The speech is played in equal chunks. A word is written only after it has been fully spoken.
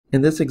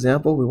in this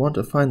example, we want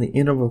to find the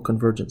interval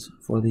convergence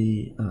for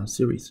the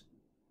series.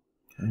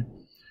 Okay.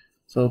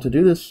 So to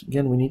do this,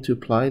 again, we need to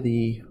apply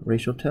the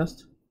ratio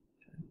test.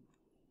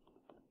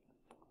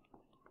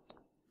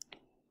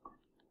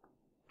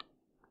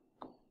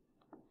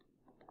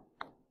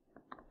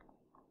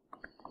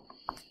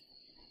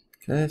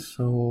 Okay,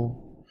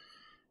 so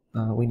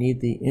we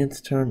need the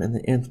nth term and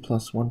the nth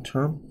plus 1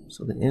 term.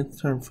 So the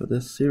nth term for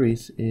this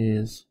series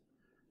is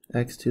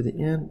x to the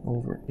n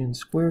over n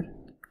squared,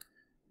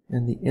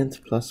 and the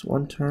nth plus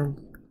 1 term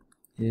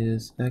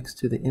is x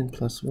to the n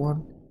plus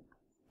 1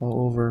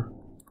 all over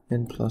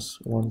n plus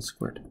 1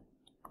 squared.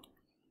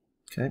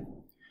 Okay.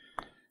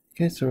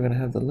 Okay, so we're going to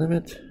have the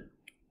limit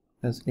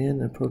as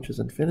n approaches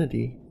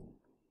infinity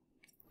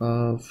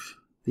of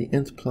the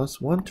nth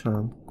plus 1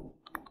 term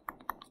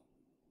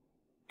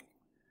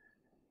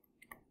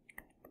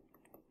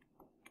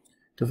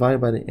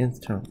divided by the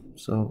nth term.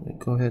 So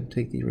go ahead and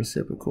take the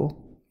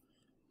reciprocal.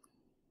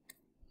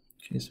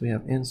 Okay, so we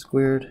have n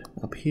squared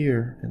up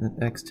here and then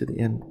x to the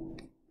n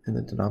in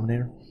the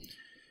denominator.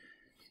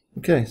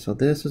 Okay, so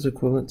this is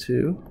equivalent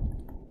to,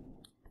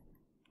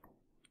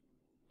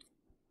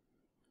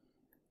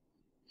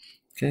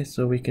 okay,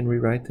 so we can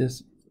rewrite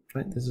this,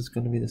 right? This is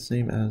going to be the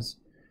same as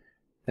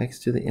x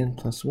to the n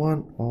plus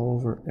 1 all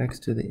over x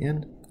to the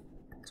n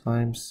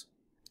times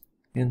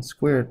n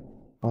squared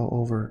all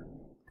over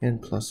n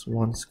plus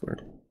 1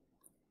 squared.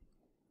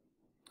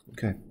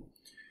 Okay.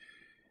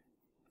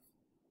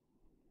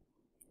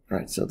 All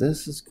right, so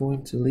this is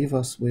going to leave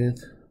us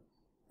with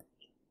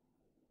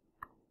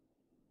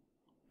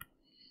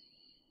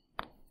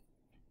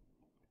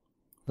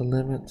the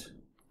limit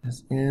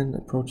as n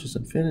approaches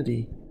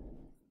infinity,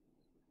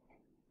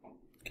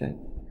 okay,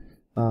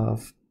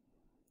 of,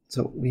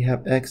 so we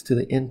have x to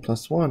the n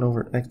plus 1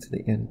 over x to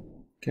the n.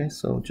 Okay,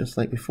 so just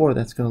like before,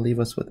 that's going to leave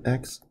us with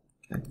x.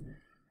 Okay,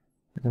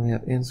 and then we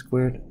have n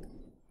squared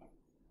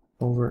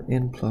over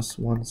n plus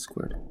 1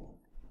 squared.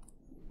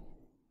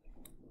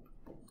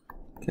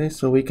 Okay,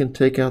 so we can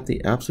take out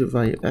the absolute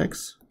value of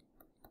x.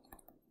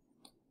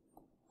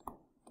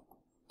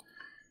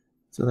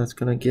 So that's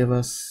going to give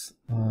us,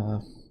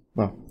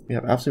 well, we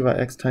have absolute value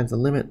of x times the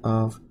limit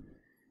of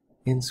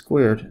n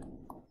squared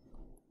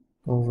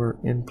over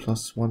n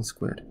plus 1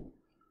 squared.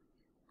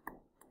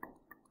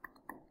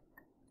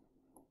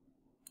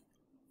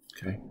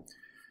 Okay.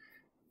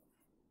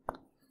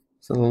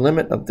 So the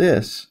limit of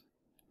this,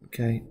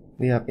 okay,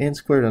 we have n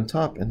squared on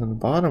top, and on the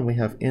bottom we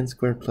have n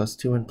squared plus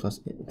 2n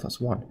plus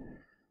 1.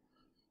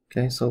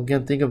 Okay, so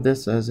again, think of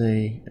this as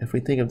a, if we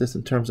think of this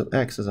in terms of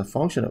x as a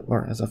function of,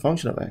 or as a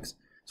function of x,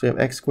 so we have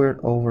x squared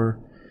over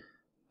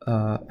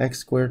x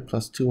squared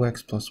plus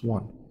 2x plus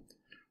 1.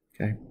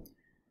 Okay,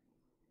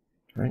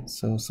 all right,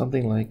 so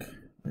something like,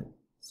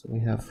 so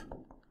we have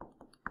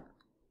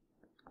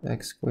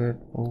x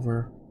squared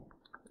over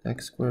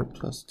x squared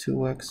plus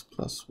 2x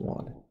plus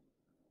 1.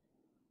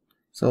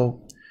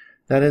 So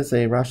that is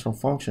a rational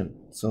function.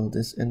 So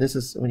this, and this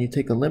is, when you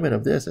take the limit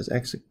of this as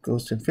x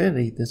goes to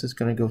infinity, this is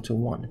going to go to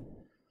 1.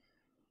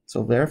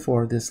 So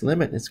therefore, this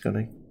limit is going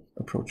to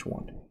approach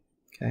 1.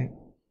 Okay.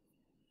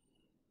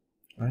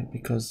 All right,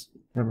 because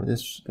remember,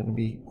 this is going to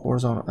be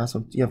horizontal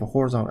asymptote. You have a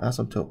horizontal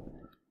asymptote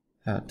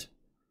at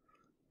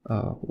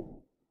of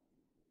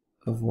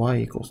y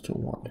equals to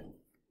 1.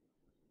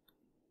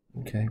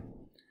 Okay.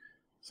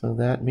 So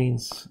that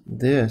means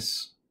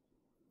this.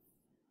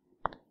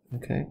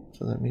 Okay,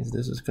 so that means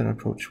this is going to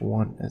approach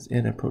 1 as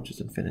n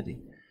approaches infinity.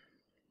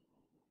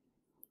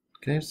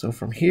 Okay, so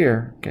from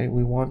here, okay,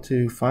 we want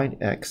to find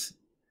x.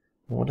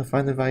 We want to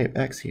find the value of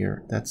x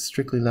here that's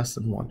strictly less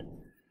than 1.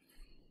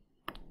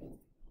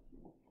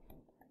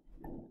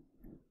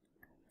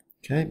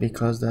 Okay,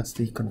 because that's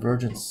the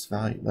convergence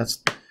value.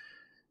 That's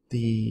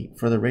the,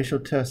 for the ratio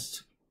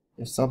test,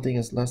 if something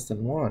is less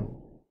than 1,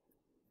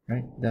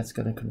 right, that's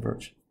going to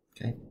converge.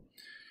 Okay.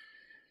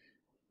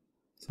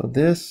 So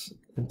this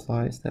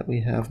implies that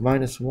we have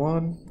minus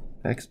 1,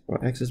 x,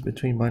 or x is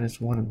between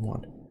minus 1 and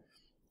 1.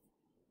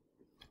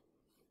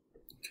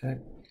 Okay.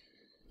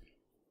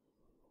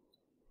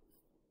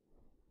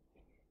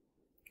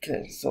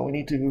 Okay, so we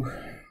need to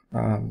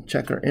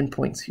check our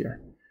endpoints here.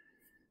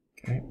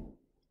 Okay.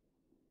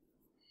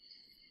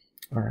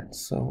 All right,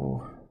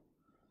 so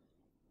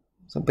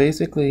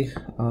basically,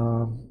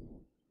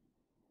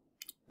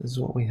 this is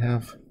what we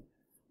have.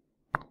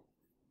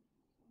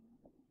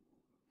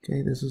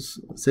 Okay, this is,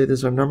 say this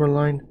is our number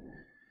line.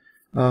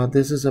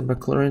 This is a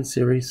Maclaurin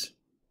series.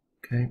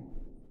 Okay,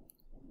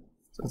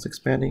 so it's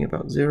expanding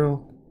about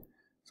 0.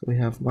 So we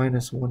have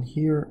minus 1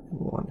 here and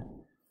 1.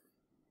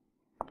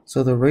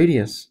 So the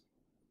radius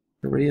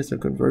of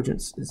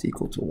convergence is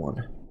equal to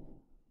 1.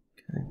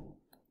 Okay,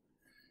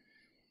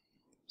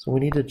 so we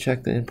need to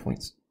check the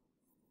endpoints.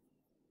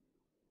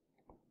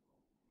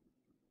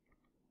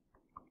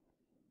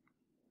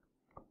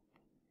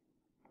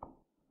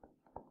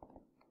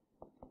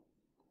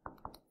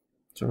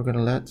 So we're going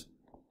to let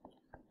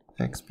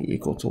x be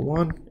equal to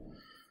 1.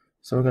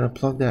 So we're going to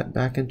plug that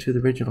back into the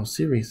original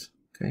series.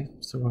 Okay,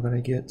 so we're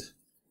going to get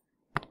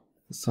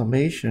the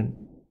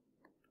summation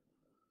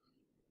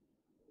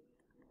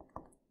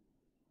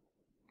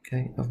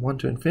okay, of 1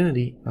 to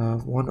infinity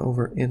of 1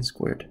 over n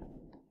squared.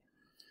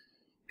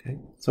 Okay,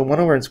 so 1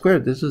 over n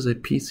squared, this is a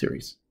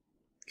p-series.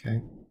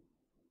 Okay,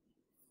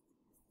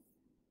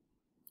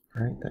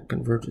 all right, that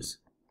converges.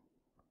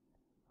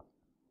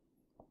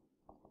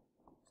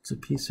 It's a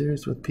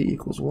p-series with p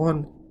equals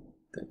 1,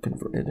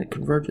 and it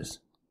converges.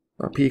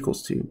 P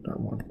equals 2, not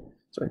 1.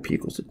 Sorry, p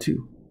equals to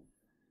 2.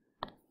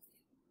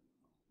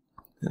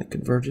 And it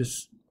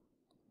converges,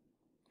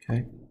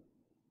 okay,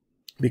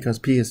 because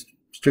p is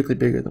strictly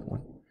bigger than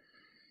 1.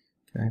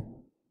 Okay,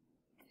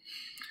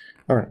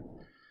 all right.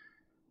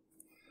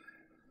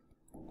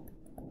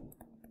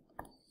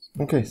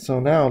 Okay, so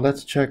now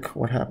let's check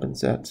what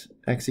happens at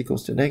x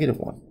equals to negative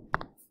 1.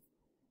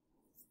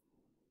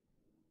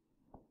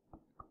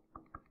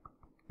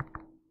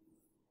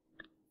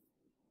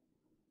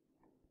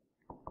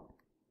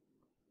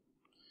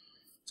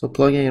 So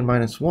plugging in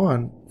minus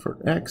 1 for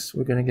x,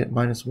 we're going to get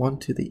minus 1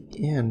 to the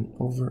n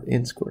over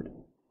n squared.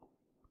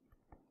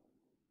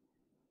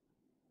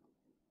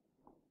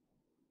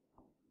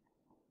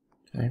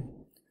 Okay.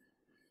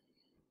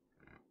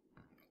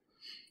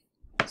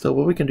 So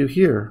what we can do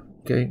here,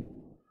 okay,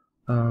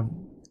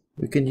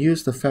 we can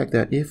use the fact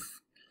that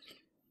if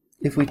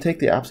we take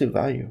the absolute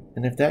value,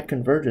 and if that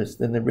converges,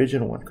 then the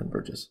original one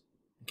converges.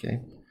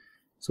 Okay.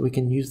 So we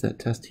can use that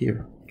test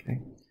here.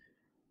 Okay.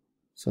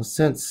 So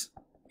since,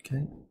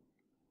 okay,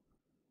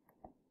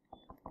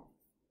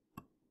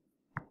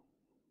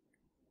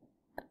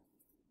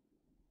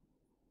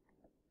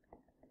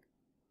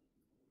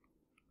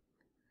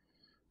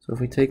 so if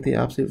we take the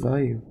absolute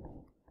value,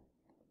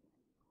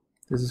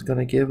 this is going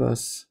to give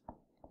us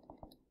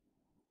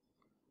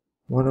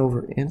 1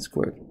 over n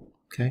squared.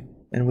 Okay,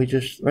 and we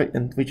just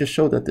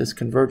showed that this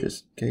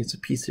converges. Okay, it's a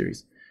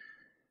p-series.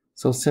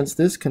 So since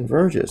this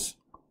converges,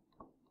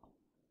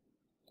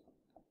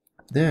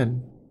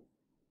 then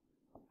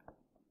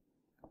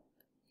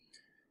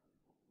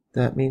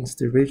that means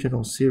the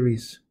original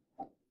series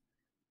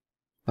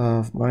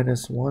of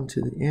minus 1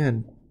 to the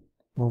n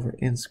over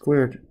n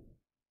squared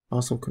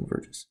also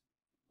converges.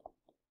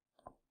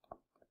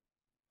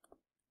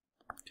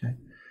 Okay,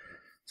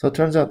 so it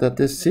turns out that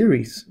this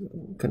series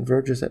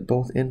converges at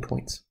both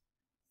endpoints.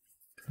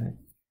 Okay.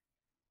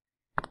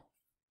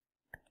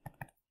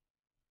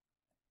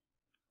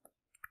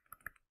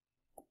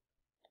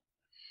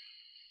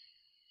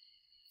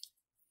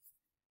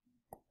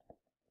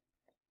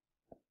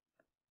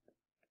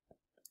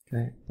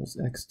 Okay, it was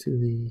x to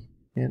the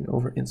n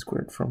over n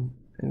squared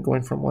and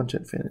going from 1 to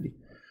infinity.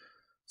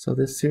 So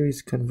this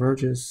series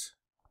converges.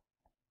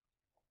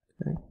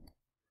 Okay.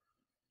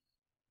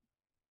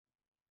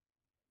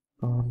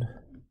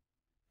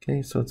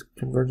 Okay, so it's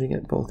converging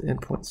at both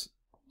endpoints.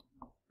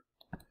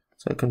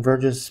 So it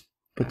converges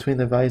between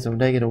the values of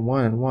negative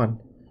 1 and 1,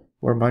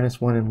 where minus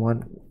 1 and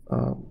 1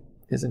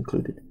 is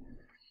included.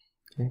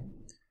 Okay,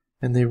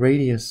 and the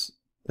radius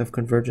of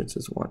convergence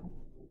is 1.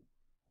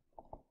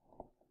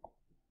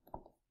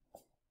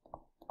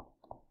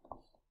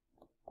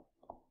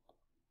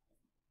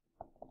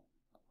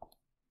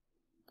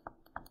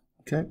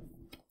 Okay.